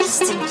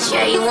Mr.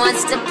 J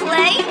wants to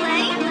play.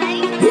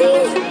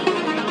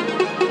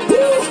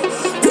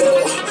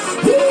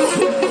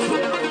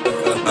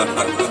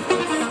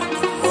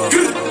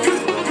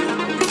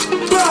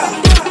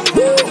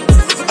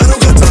 I don't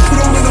got time for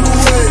no minimum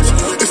wage.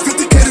 It's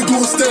 50K to do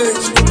on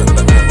stage.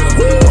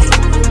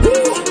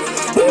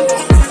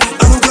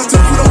 I don't got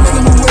time for no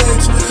minimum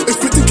wage. It's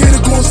 50K to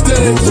go on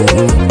stage.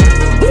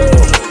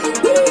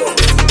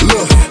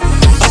 Look,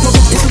 I pop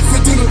a perk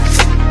for dinner.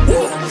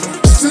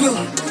 Sinner,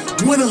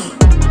 winner.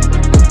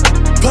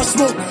 Pop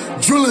smoke,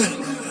 drilling.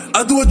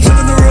 I do a drill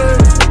in the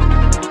rain.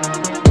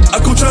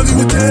 I go Charlie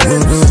with the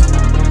hands.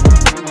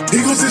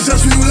 He gon' say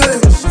shots for you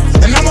legs.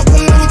 And I'ma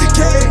pull up with the K.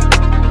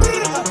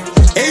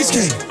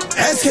 HK,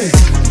 SK.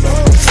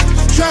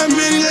 Try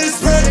Manny, let it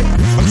spread.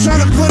 I'm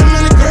tryna put him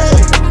in the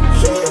grave.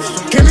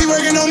 Can't be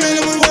working no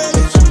minimum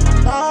wage.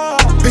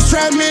 Bitch,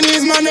 try Manny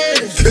is my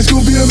name. It's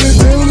gon' be a man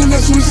down and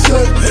that's what he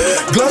said.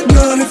 Glock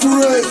 9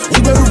 infrared. You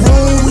better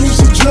run when you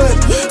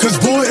subtract. Cause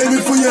boy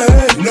aiming for your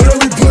head. Know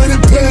that we playing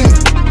in pain.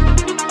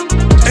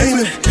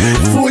 Aiming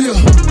for you.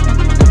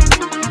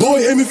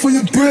 Boy aiming for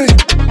your brain.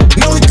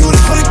 No, we do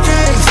this for the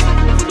game.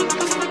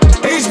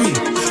 HB,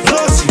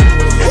 lost you.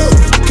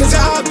 Cause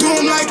I outdo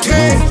him like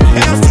Kane.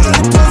 And I'm still on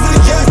the play for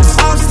the Jets.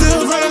 I'm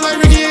still running like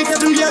Ricky, ain't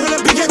catch him yet. When I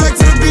get back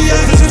to the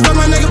BS. Just by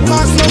my nigga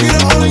Pop Smoke, get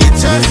a hole in your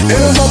chest.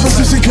 And I'm my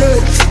position K.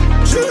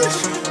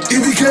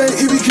 EBK,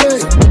 EBK.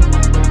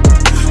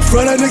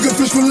 Fry that nigga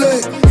fish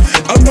fillet.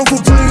 I'm known for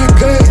playing in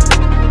pain.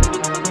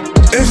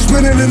 And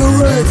spinning in the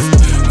rain.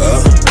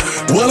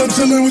 While I'm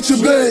chillin' with your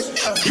babe.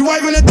 You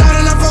wiping the dot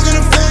and I'm fucking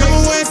the fake.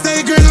 Come away and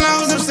stay green and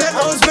I was upset.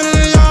 I was spinning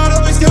in the yard,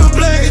 always give a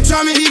play. They try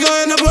me, he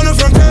gon' end up on the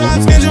front page.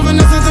 I'm scared you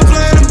Vanessa to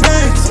play in the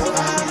banks.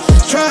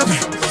 Trapping,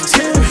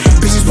 scaring.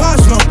 Bitches Pop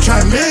Smoke,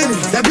 try Manny.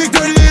 That big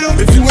dirty little.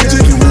 If you ain't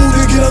taking Woo,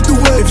 then get out the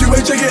way. If you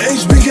ain't taking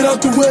HB, get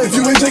out the way. If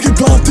you ain't taking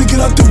Pop, then get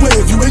out the way.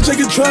 If you ain't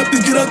taking Trap,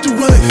 then get out the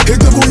way.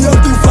 Hit the boy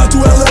up, then fly to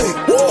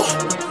LA.